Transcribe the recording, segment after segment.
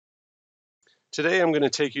Today I'm going to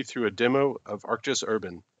take you through a demo of ArcGIS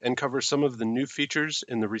Urban and cover some of the new features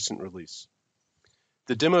in the recent release.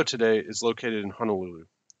 The demo today is located in Honolulu.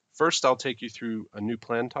 First, I'll take you through a new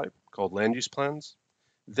plan type called Land Use Plans.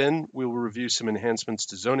 Then we will review some enhancements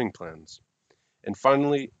to zoning plans. And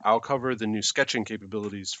finally, I'll cover the new sketching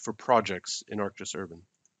capabilities for projects in ArcGIS Urban.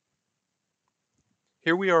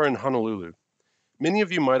 Here we are in Honolulu. Many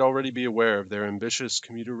of you might already be aware of their ambitious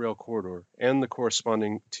commuter rail corridor and the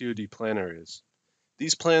corresponding TOD plan areas.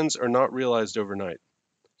 These plans are not realized overnight,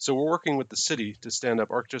 so we're working with the city to stand up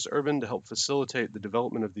ArcGIS Urban to help facilitate the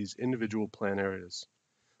development of these individual plan areas.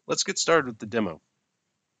 Let's get started with the demo.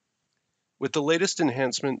 With the latest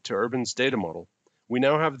enhancement to Urban's data model, we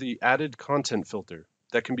now have the added content filter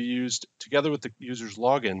that can be used together with the user's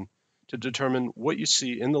login to determine what you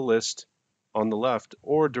see in the list on the left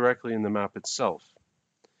or directly in the map itself.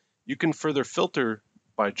 You can further filter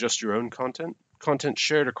by just your own content, content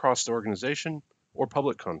shared across the organization, or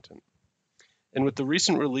public content. And with the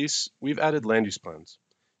recent release, we've added land use plans,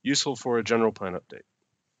 useful for a general plan update.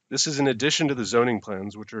 This is in addition to the zoning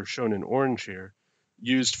plans, which are shown in orange here,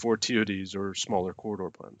 used for TODs or smaller corridor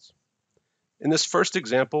plans. In this first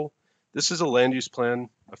example, this is a land use plan,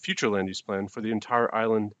 a future land use plan for the entire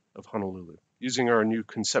island of Honolulu, using our new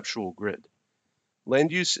conceptual grid.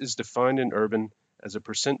 Land use is defined in Urban as a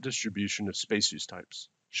 % distribution of space use types,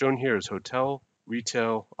 shown here as hotel,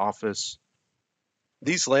 retail, office.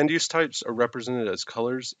 These land use types are represented as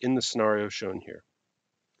colors in the scenario shown here.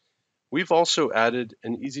 We've also added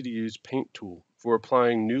an easy-to-use paint tool for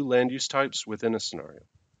applying new land use types within a scenario.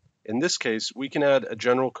 In this case, we can add a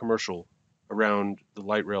general commercial around the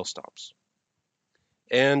light rail stops.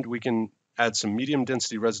 And we can add some medium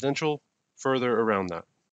density residential further around that.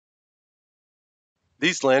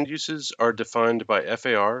 These land uses are defined by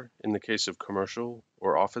FAR in the case of commercial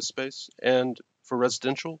or office space, and for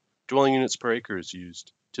residential, dwelling units per acre is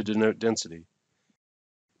used to denote density.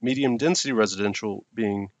 Medium density residential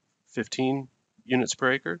being 15 units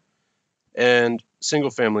per acre, and single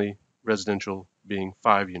family residential being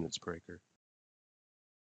 5 units per acre.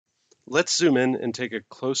 Let's zoom in and take a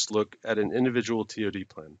close look at an individual TOD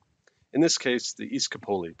plan. In this case, the East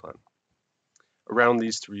Kapolei plan, around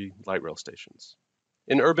these 3 light rail stations.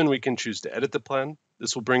 In Urban, we can choose to edit the plan.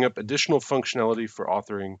 This will bring up additional functionality for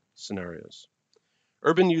authoring scenarios.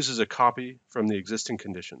 Urban uses a copy from the existing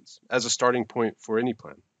conditions as a starting point for any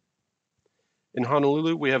plan. In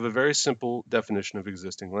Honolulu, we have a very simple definition of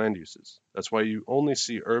existing land uses. That's why you only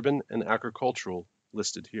see urban and agricultural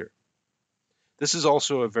listed here. This is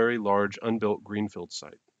also a very large unbuilt greenfield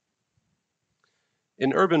site.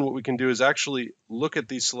 In Urban, what we can do is actually look at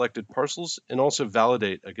these selected parcels and also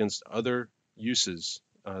validate against other uses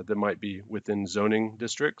that might be within zoning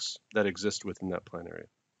districts that exist within that plan area.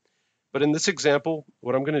 But in this example,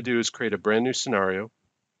 what I'm going to do is create a brand new scenario,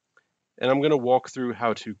 and I'm going to walk through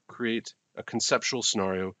how to create a conceptual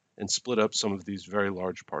scenario and split up some of these very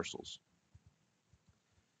large parcels.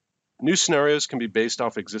 New scenarios can be based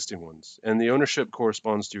off existing ones, and the ownership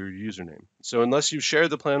corresponds to your username. So unless you share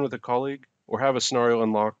the plan with a colleague or have a scenario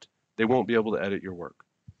unlocked, they won't be able to edit your work.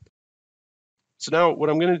 So now what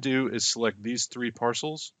I'm going to do is select these 3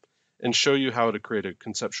 parcels and show you how to create a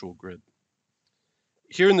conceptual grid.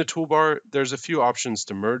 Here in the toolbar, there's a few options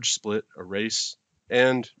to merge, split, erase,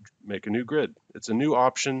 and make a new grid. It's a new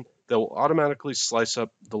option that will automatically slice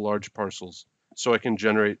up the large parcels so I can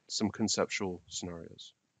generate some conceptual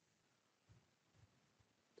scenarios.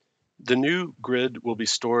 The new grid will be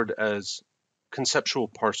stored as conceptual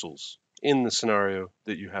parcels in the scenario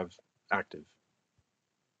that you have active.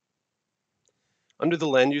 Under the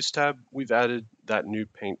Land Use tab, we've added that new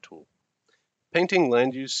paint tool. Painting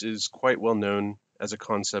land use is quite well known as a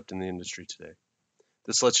concept in the industry today.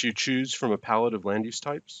 This lets you choose from a palette of land use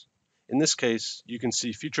types. In this case, you can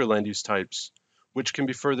see future land use types, which can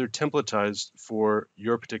be further templatized for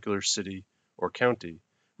your particular city or county,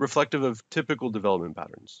 reflective of typical development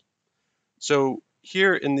patterns. So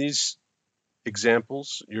here in these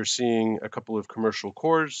examples, you're seeing a couple of commercial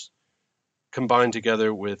cores combined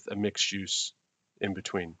together with a mixed use in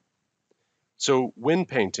between. So when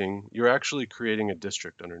painting, you're actually creating a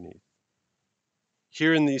district underneath.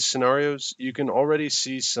 Here in these scenarios, you can already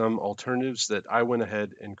see some alternatives that I went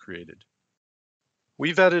ahead and created.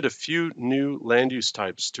 We've added a few new land use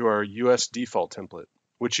types to our US default template,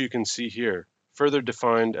 which you can see here, further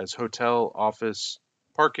defined as hotel, office,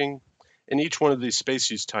 parking, and each one of these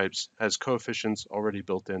space use types has coefficients already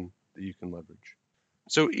built in that you can leverage.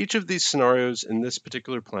 So each of these scenarios in this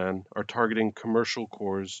particular plan are targeting commercial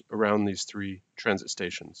cores around these 3 transit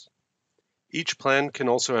stations. Each plan can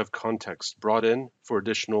also have context brought in for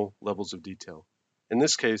additional levels of detail. in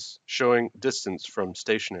this case showing distance from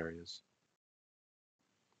station areas.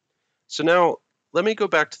 So now let me go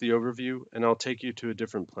back to the overview and I'll take you to a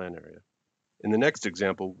different plan area. In the next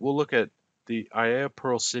example, we'll look at the Aiea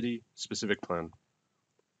Pearl City specific plan.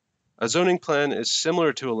 A zoning plan is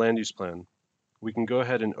similar to a land use plan. We can go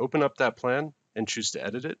ahead and open up that plan and choose to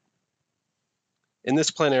edit it. In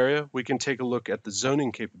this plan area, we can take a look at the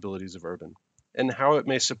zoning capabilities of urban and how it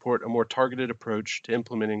may support a more targeted approach to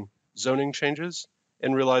implementing zoning changes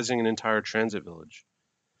and realizing an entire transit village.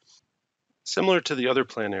 Similar to the other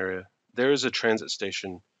plan area, there is a transit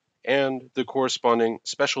station and the corresponding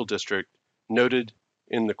special district noted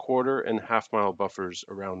in the quarter and half-mile buffers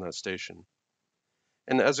around that station.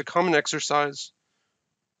 And as a common exercise,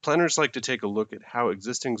 planners like to take a look at how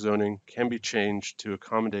existing zoning can be changed to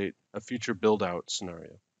accommodate a future build-out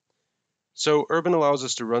scenario. So urban allows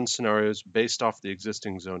us to run scenarios based off the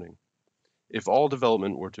existing zoning. If all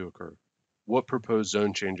development were to occur, what proposed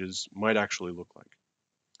zone changes might actually look like.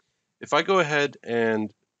 If I go ahead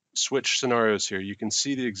and switch scenarios here, you can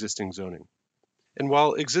see the existing zoning. And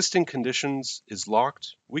while existing conditions is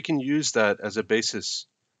locked, we can use that as a basis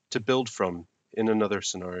to build from in another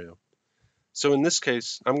scenario. So in this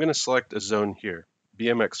case, I'm going to select a zone here,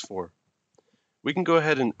 BMX4. We can go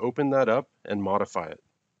ahead and open that up and modify it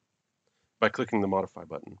by clicking the Modify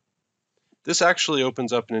button. This actually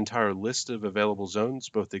opens up an entire list of available zones,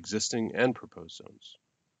 both existing and proposed zones.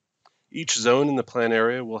 Each zone in the plan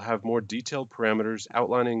area will have more detailed parameters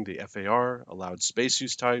outlining the FAR, allowed space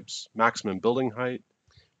use types, maximum building height.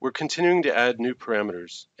 We're continuing to add new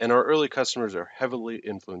parameters, and our early customers are heavily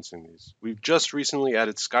influencing these. We've just recently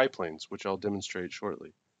added sky planes, which I'll demonstrate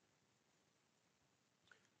shortly.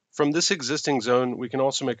 From this existing zone, we can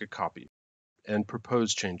also make a copy and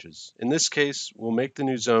propose changes. In this case, we'll make the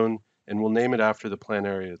new zone and we'll name it after the plan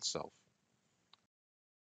area itself.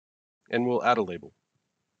 And we'll add a label.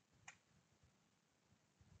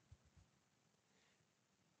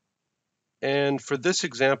 And for this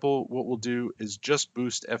example, what we'll do is just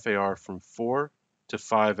boost FAR from 4 to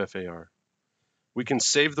 5 FAR. We can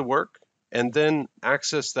save the work and then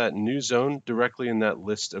access that new zone directly in that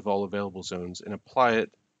list of all available zones and apply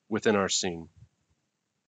it within our scene.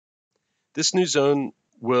 This new zone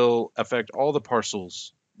will affect all the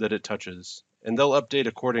parcels that it touches, and they'll update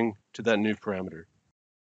according to that new parameter.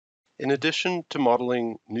 In addition to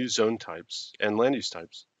modeling new zone types and land use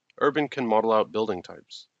types, Urban can model out building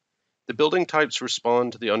types. The building types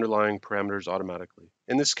respond to the underlying parameters automatically.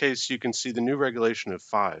 In this case, you can see the new regulation of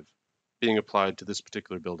 5 being applied to this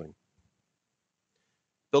particular building.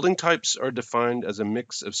 Building types are defined as a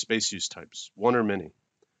mix of space use types, one or many.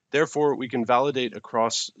 Therefore, we can validate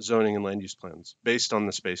across zoning and land use plans based on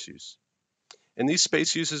the space use. And these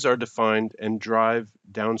space uses are defined and drive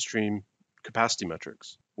downstream capacity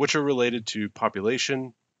metrics, which are related to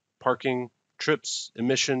population, parking, trips,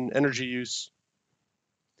 emission, energy use.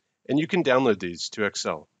 And you can download these to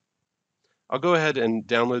Excel. I'll go ahead and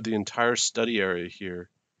download the entire study area here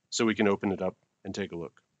so we can open it up and take a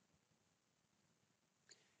look.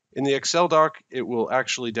 In the Excel doc, it will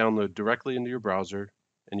actually download directly into your browser,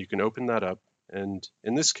 and you can open that up and,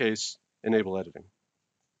 in this case, enable editing.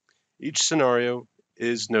 Each scenario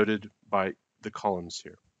is noted by the columns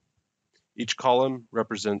here. Each column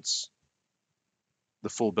represents the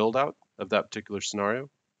full build out of that particular scenario,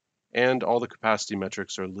 and all the capacity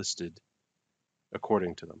metrics are listed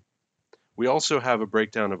according to them. We also have a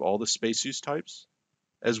breakdown of all the space use types,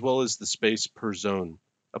 as well as the space per zone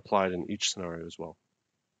applied in each scenario as well.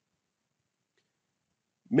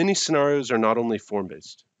 Many scenarios are not only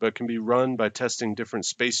form-based, but can be run by testing different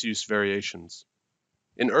space use variations.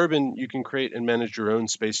 In Urban, you can create and manage your own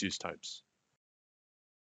space use types.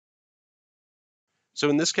 So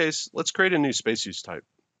in this case, let's create a new space use type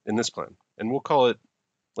in this plan, and we'll call it,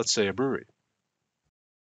 let's say, a brewery.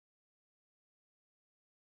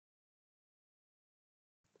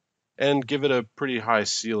 And give it a pretty high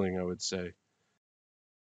ceiling, I would say.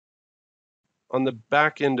 On the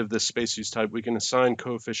back end of this space use type, we can assign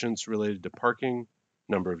coefficients related to parking,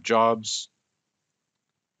 number of jobs,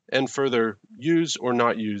 and further use or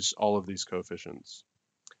not use all of these coefficients.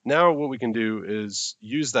 Now what we can do is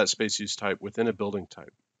use that space use type within a building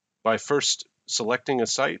type by first selecting a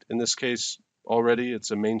site. In this case, already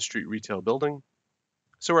it's a Main Street retail building.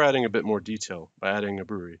 So we're adding a bit more detail by adding a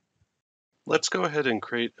brewery. Let's go ahead and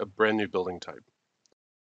create a brand new building type.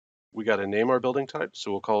 We got to name our building type,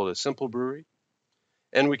 so we'll call it a simple brewery.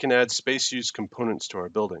 And we can add space use components to our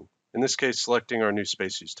building, in this case selecting our new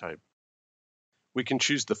space use type. We can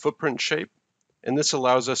choose the footprint shape, and this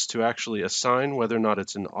allows us to actually assign whether or not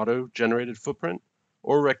it's an auto-generated footprint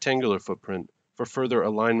or rectangular footprint for further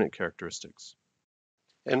alignment characteristics.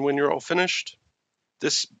 And when you're all finished,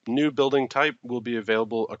 this new building type will be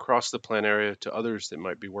available across the plan area to others that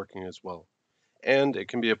might be working as well. And it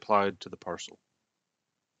can be applied to the parcel,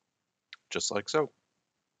 just like so.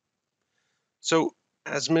 So,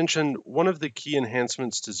 as mentioned, one of the key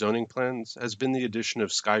enhancements to zoning plans has been the addition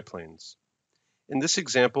of sky planes. In this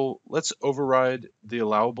example, let's override the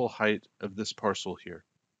allowable height of this parcel here,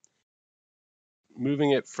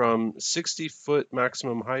 moving it from 60-foot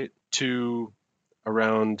maximum height to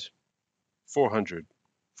around 400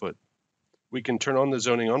 foot. We can turn on the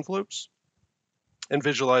zoning envelopes and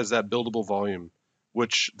visualize that buildable volume,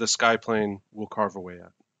 which the sky plane will carve away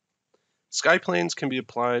at. Sky planes can be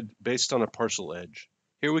applied based on a parcel edge.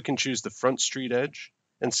 Here we can choose the front street edge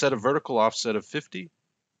and set a vertical offset of 50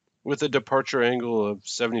 with a departure angle of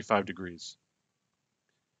 75 degrees.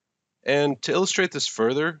 And to illustrate this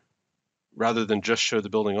further, rather than just show the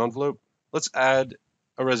building envelope, let's add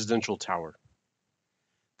a residential tower.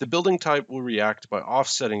 The building type will react by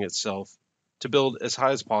offsetting itself to build as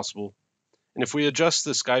high as possible, and if we adjust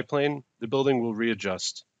the sky plane, the building will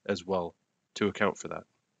readjust as well to account for that.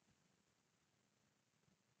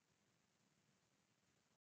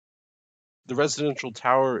 The residential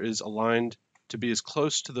tower is aligned to be as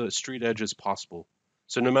close to the street edge as possible.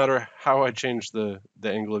 So no matter how I change the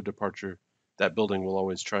angle of departure, that building will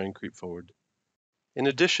always try and creep forward. In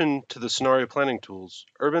addition to the scenario planning tools,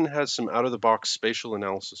 Urban has some out-of-the-box spatial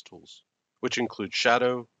analysis tools, which include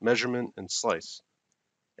shadow, measurement, and slice.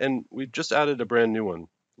 And we've just added a brand new one,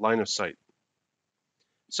 line of sight.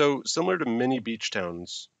 So similar to many beach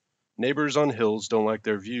towns, neighbors on hills don't like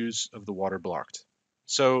their views of the water blocked.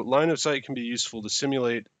 So line of sight can be useful to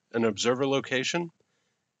simulate an observer location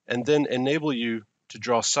and then enable you to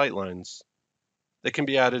draw sight lines that can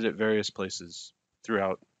be added at various places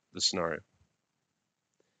throughout the scenario.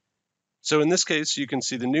 So in this case, you can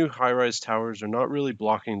see the new high-rise towers are not really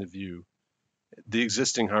blocking the view. The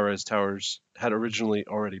existing high-rise towers had originally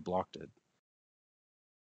already blocked it.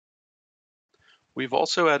 We've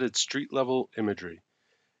also added street-level imagery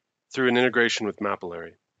through an integration with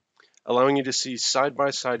Mapillary, allowing you to see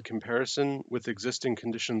side-by-side comparison with existing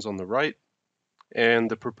conditions on the right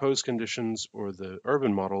and the proposed conditions or the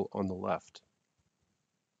urban model on the left.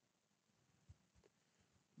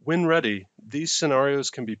 When ready, these scenarios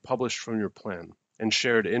can be published from your plan and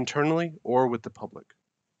shared internally or with the public.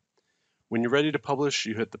 When you're ready to publish,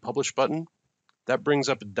 you hit the Publish button. That brings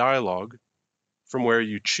up a dialog from where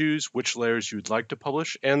you choose which layers you would like to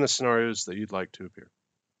publish and the scenarios that you'd like to appear.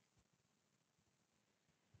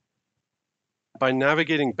 By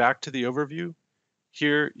navigating back to the overview,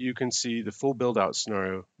 here you can see the full build-out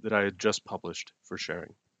scenario that I had just published for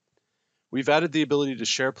sharing. We've added the ability to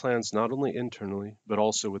share plans not only internally, but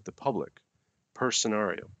also with the public per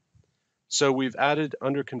scenario. So we've added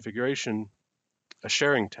under configuration a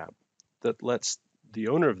sharing tab that lets the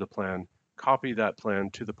owner of the plan copy that plan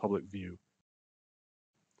to the public view.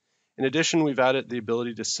 In addition, we've added the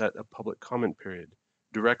ability to set a public comment period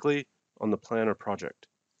directly on the plan or project.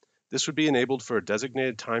 This would be enabled for a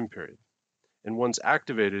designated time period. And once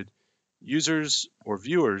activated, users or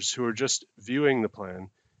viewers who are just viewing the plan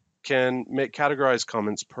can make categorized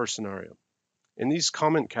comments per scenario. And these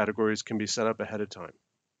comment categories can be set up ahead of time.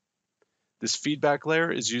 This feedback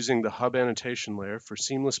layer is using the Hub annotation layer for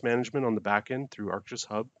seamless management on the backend through ArcGIS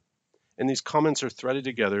Hub. And these comments are threaded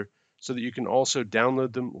together so that you can also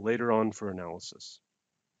download them later on for analysis.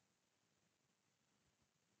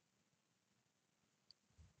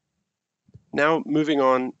 Now moving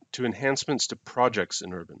on to enhancements to projects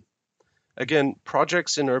in Urban. Again,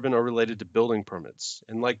 projects in Urban are related to building permits,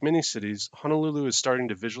 and like many cities, Honolulu is starting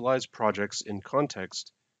to visualize projects in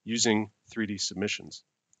context using 3D submissions.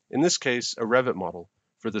 In this case, a Revit model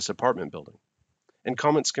for this apartment building, and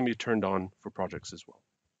comments can be turned on for projects as well.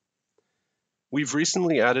 We've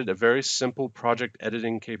recently added a very simple project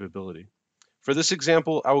editing capability. For this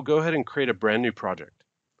example, I will go ahead and create a brand new project,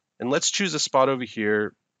 and let's choose a spot over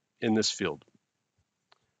here in this field.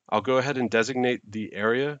 I'll go ahead and designate the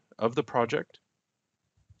area of the project,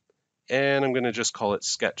 and I'm going to just call it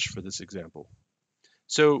sketch for this example.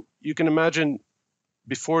 So you can imagine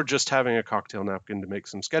before just having a cocktail napkin to make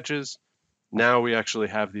some sketches, now we actually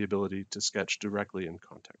have the ability to sketch directly in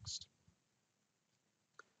context.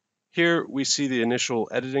 Here we see the initial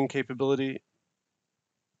editing capability.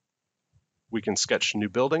 We can sketch new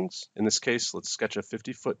buildings. In this case, let's sketch a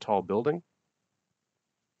 50-foot tall building.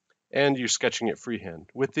 And you're sketching it freehand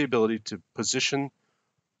with the ability to position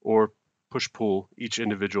or push-pull each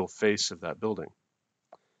individual face of that building.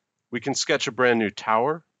 We can sketch a brand new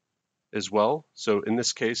tower as well. So in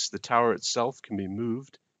this case, the tower itself can be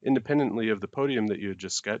moved independently of the podium that you had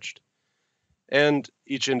just sketched. and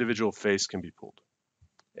each individual face can be pulled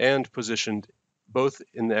and positioned both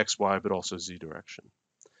in the X, Y, but also Z direction.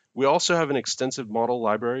 We also have an extensive model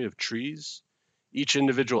library of trees. Each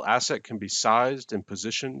individual asset can be sized and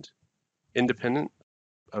positioned independent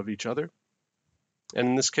of each other. And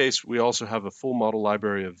in this case, we also have a full model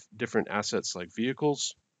library of different assets like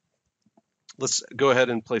vehicles. Let's go ahead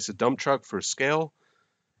and place a dump truck for scale.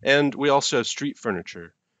 And we also have street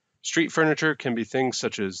furniture. Street furniture can be things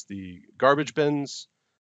such as the garbage bins,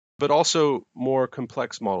 but also more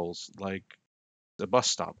complex models like the bus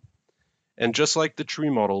stop. And just like the tree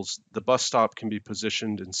models, the bus stop can be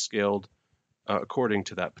positioned and scaled according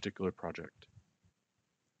to that particular project.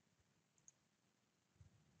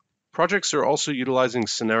 Projects are also utilizing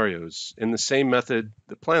scenarios in the same method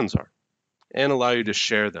that plans are, and allow you to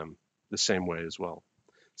share them the same way as well.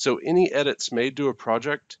 So any edits made to a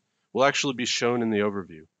project will actually be shown in the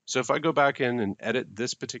overview. So if I go back in and edit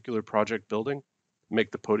this particular project building,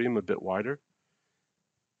 make the podium a bit wider,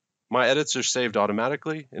 my edits are saved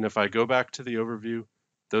automatically, and if I go back to the overview,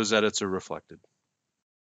 those edits are reflected.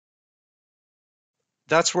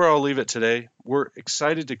 That's where I'll leave it today. We're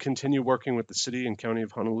excited to continue working with the City and County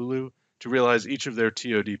of Honolulu to realize each of their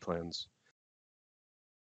TOD plans.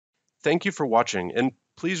 Thank you for watching, and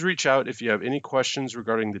please reach out if you have any questions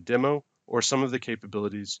regarding the demo or some of the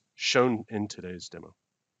capabilities shown in today's demo.